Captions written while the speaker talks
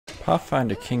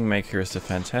Pathfinder Kingmaker is a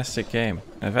fantastic game.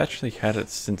 I've actually had it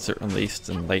since it released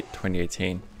in late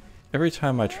 2018. Every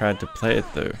time I tried to play it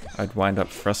though, I'd wind up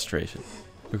frustrated,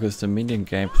 because the minion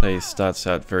gameplay starts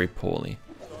out very poorly.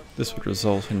 This would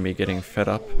result in me getting fed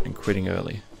up and quitting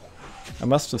early. I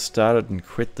must have started and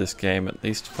quit this game at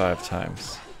least 5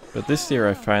 times, but this year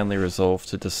I finally resolved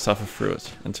to just suffer through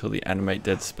it until the animate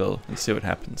dead spell and see what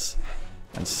happens.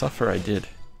 And suffer I did.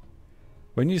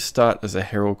 When you start as a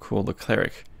herald called a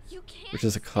cleric, which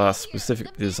is a class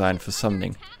specifically designed for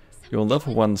summoning, your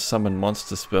level 1 summon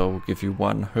monster spell will give you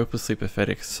one hopelessly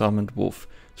pathetic summoned wolf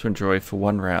to enjoy for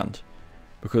 1 round,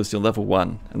 because you're level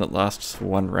 1 and it lasts for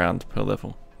 1 round per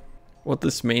level. What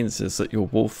this means is that your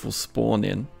wolf will spawn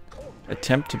in,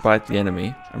 attempt to bite the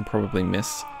enemy and probably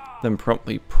miss, then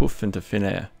promptly poof into thin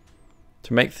air.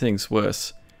 To make things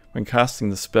worse, when casting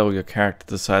the spell your character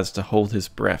decides to hold his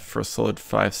breath for a solid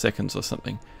 5 seconds or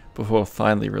something before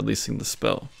finally releasing the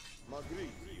spell.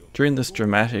 During this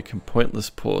dramatic and pointless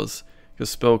pause, your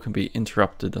spell can be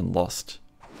interrupted and lost.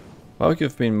 While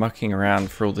you've been mucking around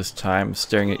for all this time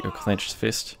staring at your clenched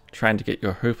fist, trying to get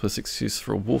your hopeless excuse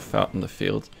for a wolf out in the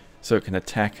field so it can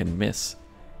attack and miss,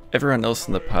 everyone else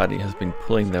in the party has been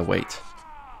pulling their weight.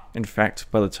 In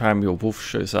fact, by the time your wolf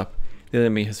shows up, the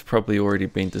enemy has probably already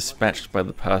been dispatched by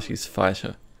the party's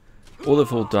fighter. All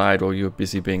have all died while you were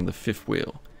busy being the 5th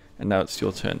wheel, and now it's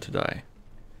your turn to die.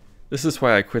 This is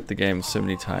why I quit the game so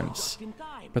many times.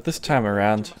 But this time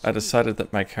around, I decided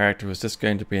that my character was just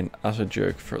going to be an utter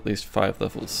joke for at least 5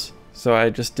 levels, so I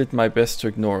just did my best to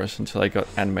ignore it until I got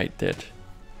animate dead.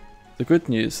 The good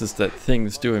news is that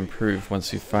things do improve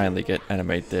once you finally get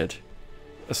animate dead.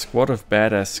 A squad of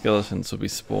badass skeletons will be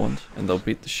spawned, and they'll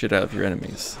beat the shit out of your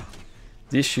enemies.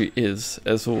 The issue is,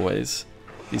 as always,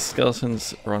 these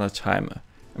skeletons are on a timer,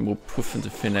 and will poof into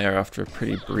thin air after a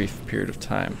pretty brief period of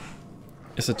time.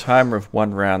 It's a timer of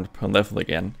 1 round per level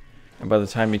again, and by the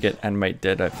time you get animate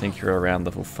dead I think you're around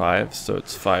level 5, so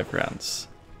it's 5 rounds.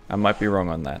 I might be wrong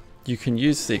on that. You can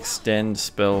use the extend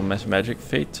spell metamagic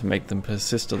feat to make them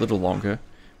persist a little longer,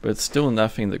 but it's still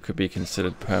nothing that could be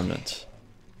considered permanent.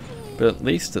 But at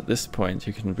least at this point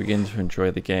you can begin to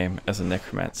enjoy the game as a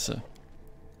necromancer.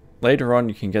 Later on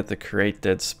you can get the create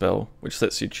dead spell, which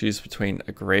lets you choose between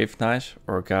a grave knight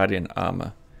or a guardian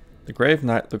armor. The Grave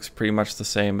Knight looks pretty much the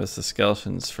same as the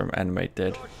skeletons from Animate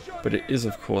Dead, but it is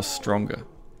of course stronger.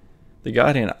 The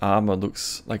Guardian armor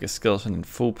looks like a skeleton in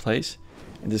full plate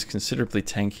and is considerably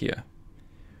tankier.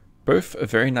 Both are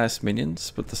very nice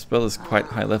minions, but the spell is quite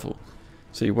high level,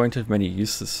 so you won't have many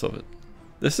uses of it.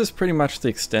 This is pretty much the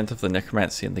extent of the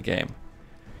Necromancy in the game.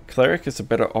 Cleric is a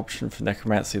better option for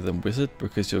Necromancy than Wizard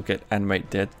because you'll get Animate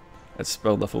Dead at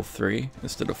spell level 3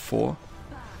 instead of 4.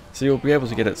 So you'll be able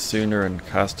to get it sooner and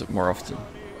cast it more often.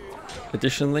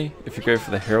 Additionally, if you go for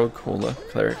the Herald Caller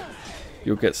Cleric,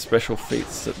 you'll get special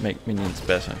feats that make minions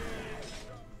better.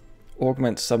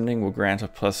 Augment Summoning will grant a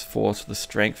 +4 to the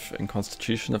strength and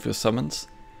constitution of your summons.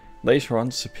 Later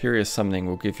on, Superior Summoning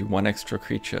will give you 1 extra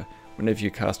creature whenever you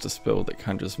cast a spell that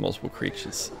conjures multiple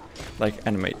creatures, like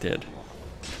Animate Dead.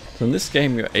 From this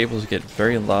game you're able to get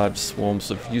very large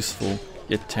swarms of useful,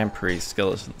 yet temporary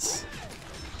skeletons.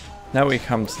 Now we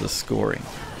come to the scoring.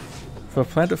 For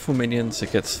plentiful minions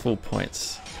it gets full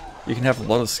points. You can have a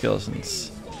lot of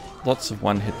skeletons, lots of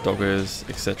 1-hit doggos,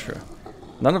 etc.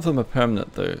 None of them are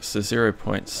permanent though, so 0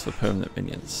 points for permanent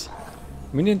minions.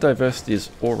 Minion diversity is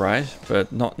alright,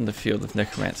 but not in the field of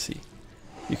necromancy.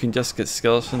 You can just get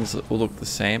skeletons that all look the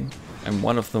same, and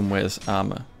one of them wears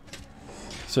armor.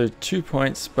 So 2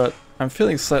 points, but I'm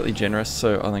feeling slightly generous,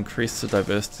 so I'll increase the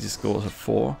diversity score to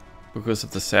 4. Because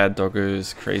of the sad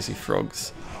doggos, crazy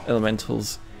frogs,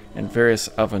 elementals, and various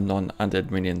other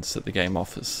non-undead minions that the game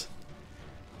offers.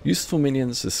 Useful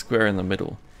minions is square in the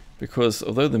middle, because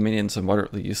although the minions are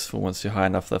moderately useful once you're high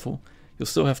enough level, you'll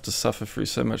still have to suffer through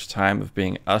so much time of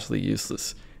being utterly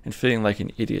useless and feeling like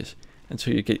an idiot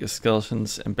until you get your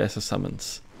skeletons and better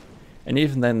summons. And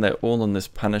even then they're all on this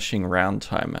punishing round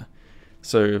timer,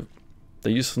 so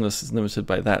the usefulness is limited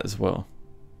by that as well.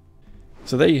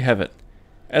 So there you have it.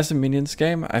 As a minions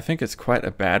game, I think it's quite a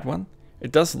bad one.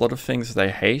 It does a lot of things that I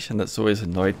hate and that's always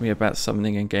annoyed me about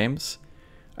summoning in games.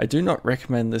 I do not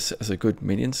recommend this as a good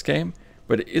minions game,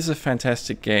 but it is a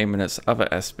fantastic game in its other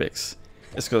aspects.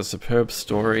 It's got a superb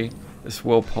story, it's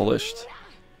well polished,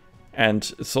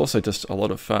 and it's also just a lot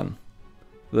of fun.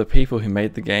 The people who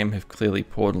made the game have clearly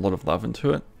poured a lot of love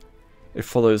into it. It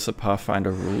follows the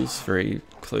Pathfinder rules very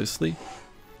closely,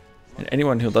 and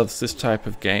anyone who loves this type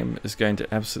of game is going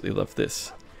to absolutely love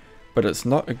this. But it's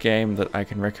not a game that I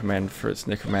can recommend for its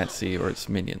necromancy or its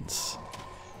minions.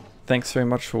 Thanks very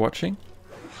much for watching.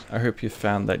 I hope you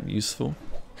found that useful.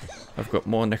 I've got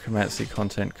more Necromancy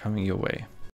content coming your way.